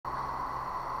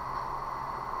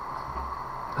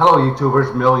Hello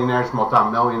YouTubers, millionaires,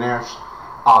 multi-millionaires,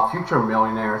 future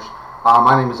millionaires.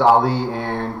 My name is Ali,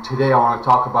 and today I want to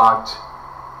talk about,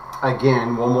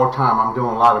 again, one more time, I'm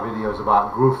doing a lot of videos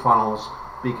about groovefunnels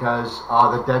because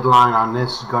the deadline on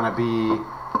this is going to be,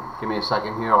 give me a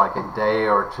second here, like a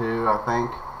day or two, I think.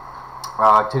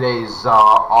 Today's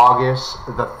August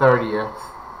the 30th.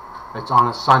 It's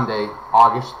on a Sunday,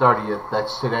 August 30th,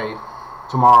 that's today.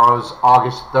 Tomorrow's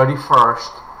August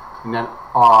 31st, and then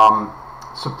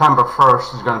September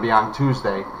 1st is going to be on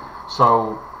Tuesday.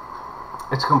 So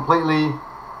it's completely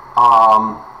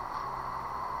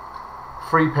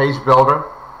free page builder,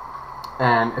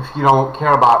 and if you don't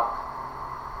care about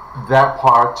that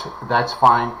part, that's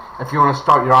fine. If you want to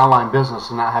start your online business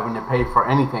and not having to pay for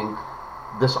anything,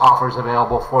 this offer is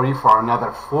available for you for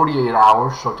another 48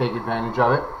 hours, so take advantage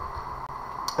of it.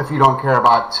 If you don't care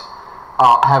about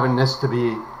having this to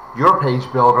be your page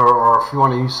builder, or if you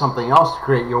want to use something else to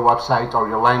create your website or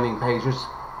your landing pages,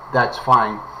 that's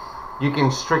fine. You can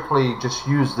strictly just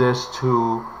use this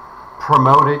to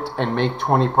promote it and make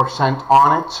 20%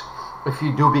 on it. If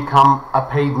you do become a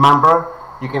paid member,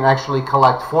 you can actually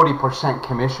collect 40%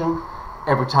 commission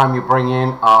every time you bring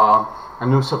in a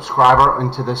new subscriber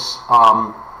into this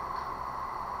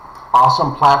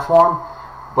awesome platform.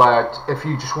 But if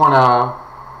you just want to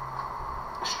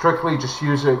strictly just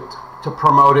use it to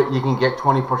promote it, you can get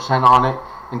 20% on it,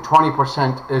 and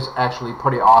 20% is actually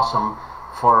pretty awesome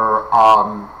for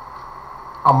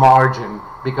a margin,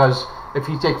 because if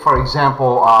you take, for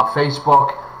example,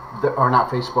 Facebook, or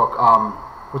not Facebook,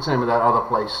 what's the name of that other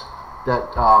place,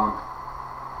 that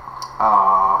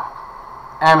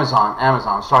Amazon,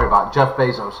 sorry about it, Jeff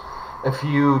Bezos. If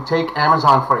you take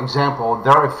Amazon, for example,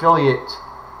 their affiliate,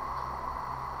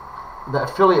 the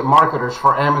affiliate marketers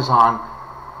for Amazon,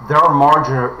 their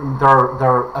margin,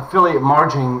 their affiliate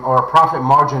margin or profit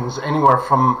margins anywhere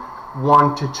from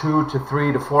 1 to 2 to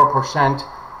 3 to 4%.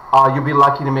 You'll be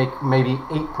lucky to make maybe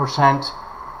 8%.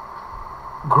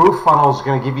 groovefunnels is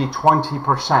going to give you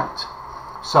 20%.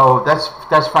 So that's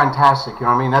fantastic. You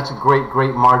know what I mean? That's a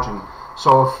great margin.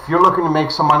 So if you're looking to make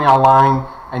some money online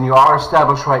and you are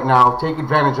established right now, take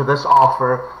advantage of this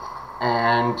offer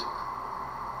and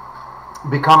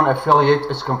become an affiliate.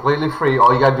 It's completely free.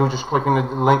 All you gotta do is just click in the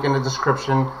link in the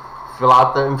description, fill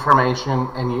out the information,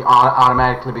 and you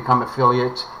automatically become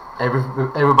affiliate.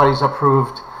 Everybody's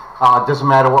approved. Doesn't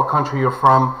matter what country you're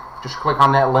from. Just click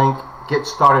on that link, get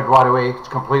started right away. It's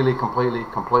completely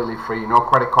free. No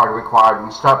credit card required,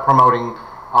 and start promoting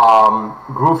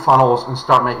groovefunnels and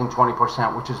start making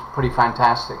 20%, which is pretty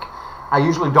fantastic. I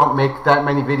usually don't make that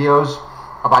many videos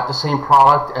about the same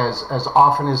product as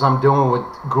often as I'm doing with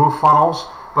groovefunnels,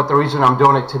 but the reason I'm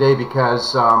doing it today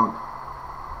because the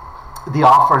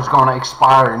offer is going to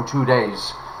expire in 2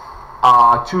 days.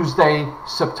 Tuesday,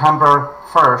 September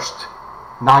 1st,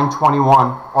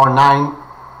 9/21 or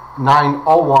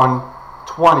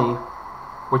 9/01/20,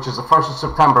 which is the 1st of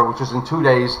September, which is in 2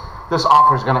 days. This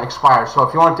offer is going to expire. So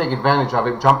if you want to take advantage of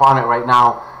it, jump on it right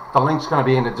now. The link's going to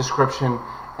be in the description,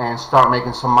 and start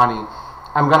making some money.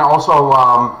 I'm going to also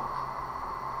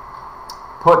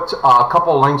put a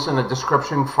couple links in the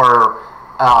description for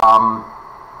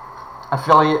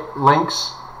affiliate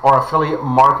links or affiliate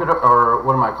marketer, or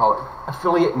what am I calling it?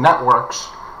 Affiliate networks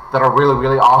that are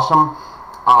really awesome.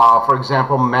 For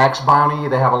example, Max Bounty,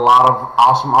 they have a lot of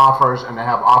awesome offers, and they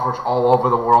have offers all over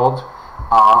the world.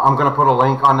 I'm going to put a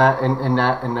link on that in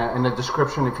the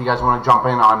description if you guys want to jump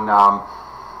in on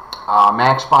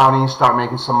Max Bounty, start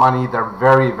making some money. They're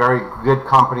very good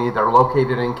company. They're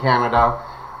located in Canada.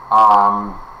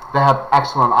 They have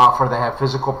excellent offer. They have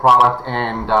physical product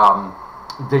and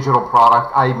digital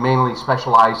product. I mainly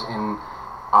specialize in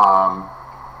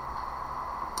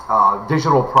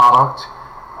digital product.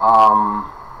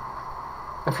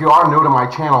 If you are new to my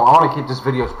channel, I want to keep this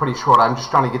videos pretty short. I'm just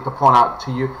trying to get the point out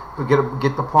to you, to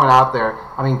get the point out there.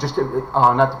 I mean, just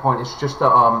not the point. It's just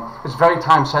it's very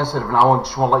time sensitive, and I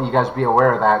just want to let you guys be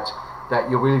aware of that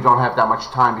you really don't have that much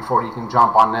time before you can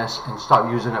jump on this and start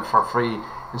using it for free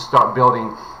and start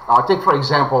building. Take for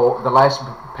example the last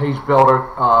page builder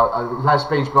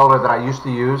that I used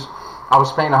to use. I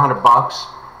was paying $100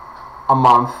 a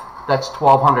month. That's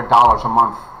 $1,200 a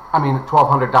month. I mean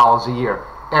 $1,200 a year,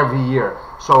 every year.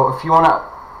 So if you want to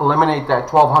eliminate that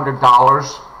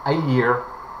 $1,200 a year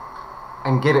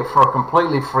and get it for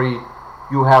completely free,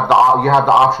 you have the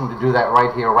option to do that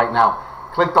right here, right now.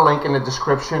 Click the link in the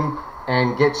description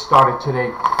and get started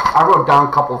today. I wrote down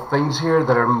a couple things here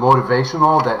that are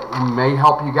motivational that may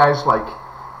help you guys, like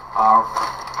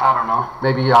I don't know,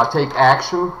 maybe take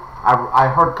action. I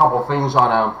heard a couple things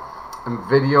on a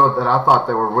video that I thought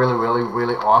they were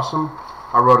really awesome.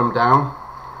 I wrote them down.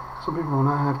 Some people will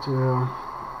not have to.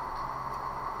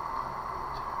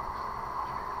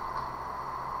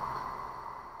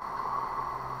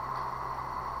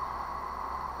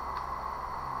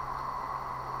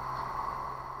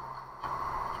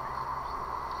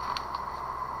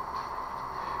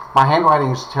 My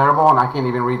handwriting is terrible, and I can't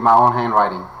even read my own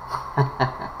handwriting.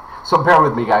 So bear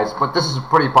with me, guys, but this is a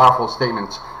pretty powerful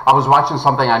statement. I was watching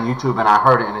something on YouTube and I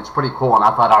heard it, and it's pretty cool, and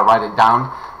I thought I'd write it down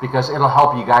because it'll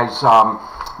help you guys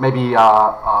maybe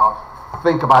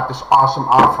think about this awesome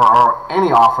offer, or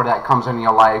any offer that comes in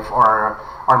your life, or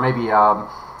maybe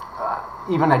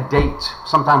even a date.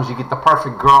 Sometimes you get the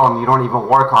perfect girl and you don't even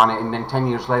work on it, and then 10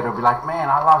 years later be like,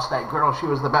 man, I lost that girl, she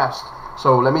was the best.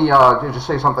 So let me just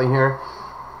say something here.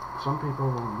 Some people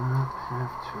will not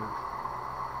have to.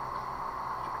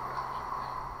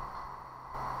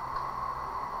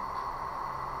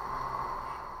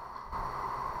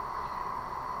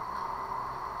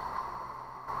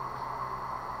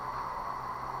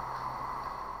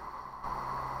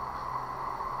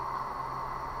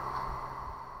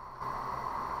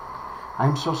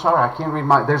 I'm so sorry, I can't read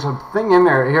my, there's a thing in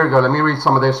there, here we go, let me read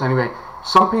some of this anyway.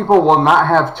 Some people will not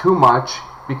have too much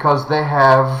because they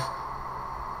have,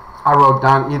 I wrote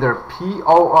down either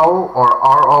POO or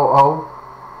ROO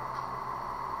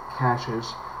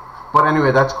caches. But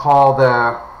anyway, that's called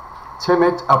the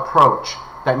timid approach.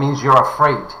 That means you're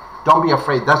afraid. Don't be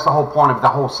afraid. That's the whole point of the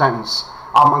whole sentence.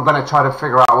 I'm going to try to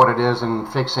figure out what it is and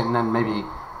fix it, and then maybe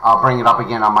I'll bring it up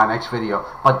again on my next video.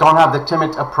 But don't have the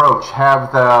timid approach.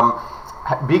 Have the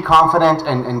be confident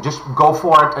and just go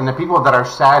for it. And the people that are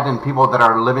sad and people that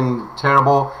are living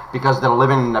terrible because they're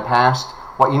living in the past,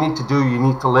 what you need to do, you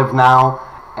need to live now,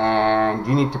 and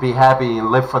you need to be happy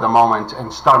and live for the moment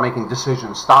and start making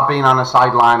decisions. Stop being on the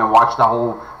sideline and watch the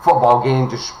whole football game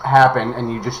just happen,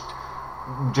 and you just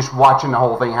watching the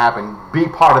whole thing happen. Be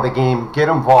part of the game, get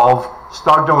involved,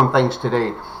 start doing things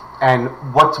today. And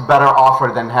what's better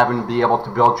offer than having to be able to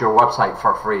build your website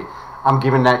for free? I'm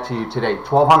giving that to you today.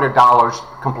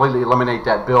 $1,200, completely eliminate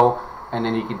that bill, and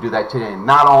then you can do that today.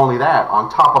 Not only that, on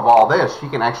top of all this, you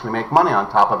can actually make money on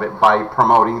top of it by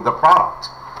promoting the product.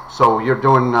 So you're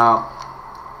doing,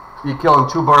 you're killing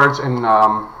two birds, and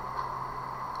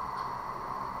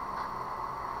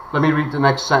let me read the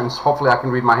next sentence. Hopefully I can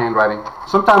read my handwriting.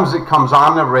 Sometimes it comes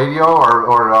on the radio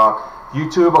or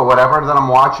YouTube or whatever that I'm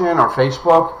watching, or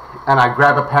Facebook, and I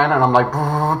grab a pen and I'm like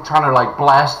trying to like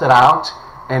blast it out,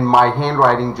 and my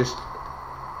handwriting just,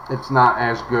 it's not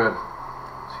as good.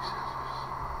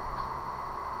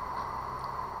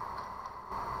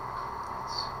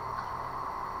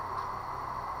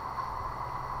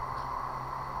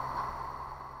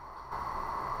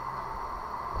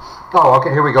 Oh, okay,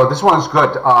 here we go. This one's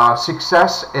good.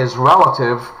 Success is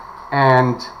relative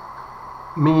and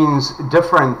means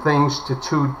different things to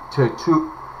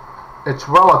two. It's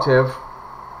relative,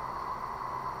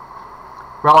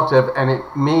 and it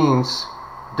means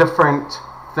different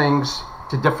things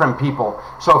to different people.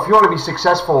 So if you want to be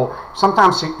successful,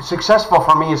 sometimes successful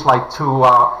for me is like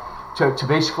to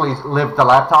basically live the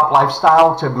laptop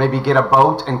lifestyle, to maybe get a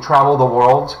boat and travel the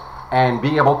world and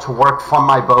be able to work from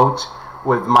my boat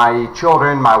with my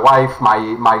children, my wife,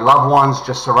 my loved ones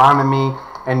just surrounding me,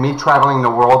 and me traveling the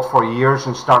world for years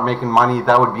and start making money.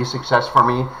 That would be success for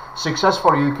me. Success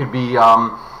for you could be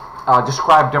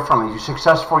described differently.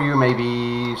 Success for you may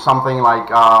be something like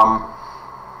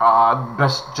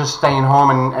just staying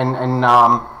home and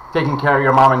taking care of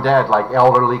your mom and dad, like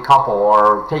elderly couple,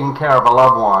 or taking care of a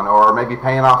loved one, or maybe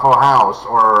paying off a house,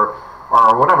 or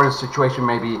whatever the situation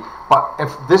may be. But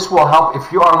if this will help,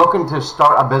 if you are looking to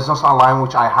start a business online,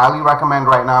 which I highly recommend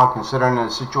right now, considering the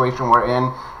situation we're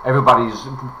in, everybody's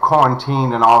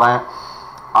quarantined and all that,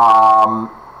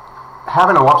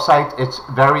 having a website, it's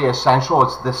very essential.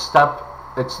 It's the step,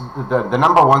 it's the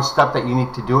number one step that you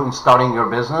need to do in starting your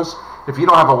business. If you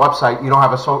don't have a website, you don't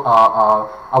have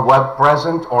a web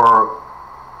presence or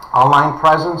online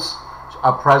presence,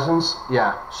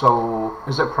 yeah. So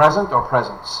is it present or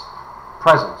presence?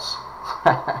 Presence.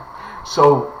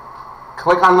 So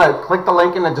click the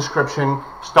link in the description,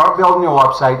 start building your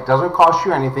website. Doesn't cost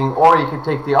you anything. Or you can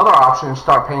take the other option and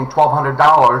start paying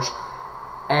 $1,200,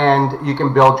 and you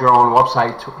can build your own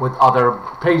website with other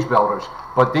page builders.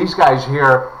 But these guys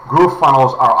here,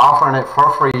 groovefunnels, are offering it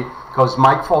for free because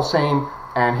Mike Fulsane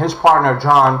and his partner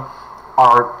John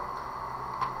are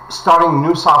starting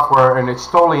new software, and it's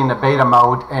totally in the beta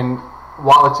mode. And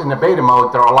while it's in the beta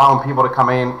mode, they're allowing people to come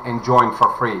in and join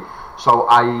for free. So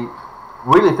I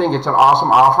really think it's an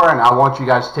awesome offer, and I want you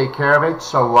guys to take care of it.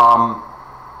 So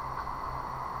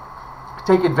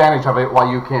take advantage of it while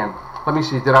you can. Let me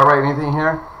see, did I write anything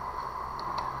here?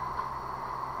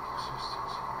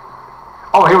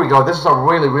 Oh, here we go. This is a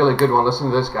really, really good one.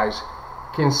 Listen to this, guys.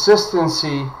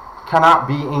 Consistency cannot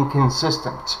be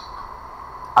inconsistent.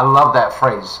 I love that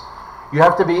phrase. You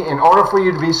have to be, in order for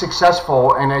you to be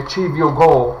successful and achieve your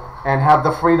goal and have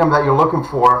the freedom that you're looking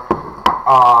for,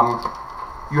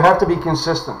 you have to be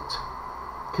consistent.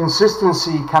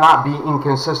 Consistency cannot be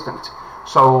inconsistent.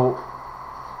 So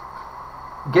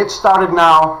get started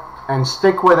now and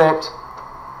stick with it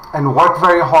and work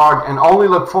very hard and only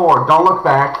look forward. Don't look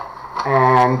back,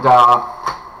 and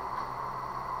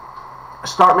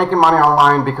start making money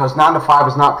online, because 9 to 5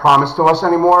 is not promised to us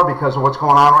anymore because of what's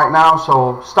going on right now.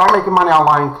 So start making money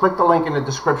online. Click the link in the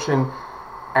description,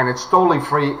 and it's totally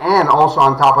free. And also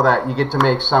on top of that, you get to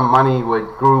make some money with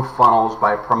groovefunnels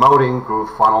by promoting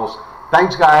groovefunnels.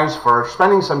 Thanks guys for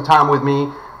spending some time with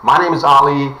me. My name is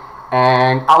Ali,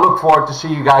 and I look forward to see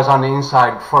you guys on the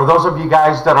inside. For those of you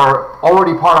guys that are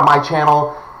already part of my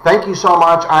channel, thank you so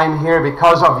much. I'm here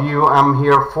because of you. I'm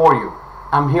here for you.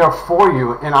 I'm here for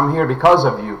you, and I'm here because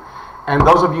of you. And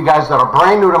those of you guys that are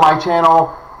brand new to my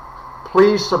channel,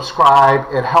 please subscribe.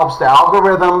 It helps the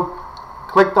algorithm.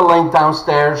 Click the link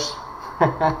downstairs.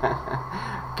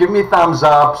 Give me a thumbs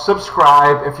up.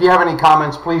 Subscribe. If you have any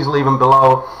comments, please leave them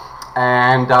below.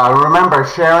 And remember,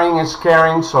 sharing is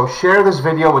caring. So share this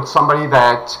video with somebody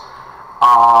that,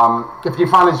 if you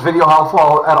find this video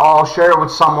helpful at all, share it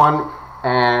with someone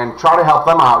and try to help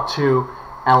them out too.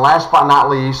 And last but not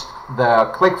least,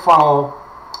 the ClickFunnels,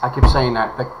 I keep saying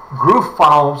that, the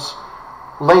groovefunnels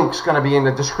link's going to be in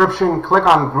the description. Click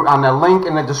on the link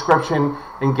in the description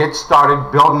and get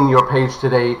started building your page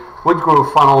today with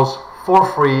groovefunnels for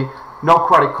free. No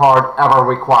credit card ever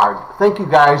required. Thank you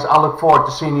guys. I look forward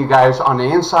to seeing you guys on the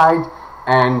inside,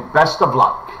 and best of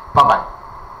luck. Bye-bye.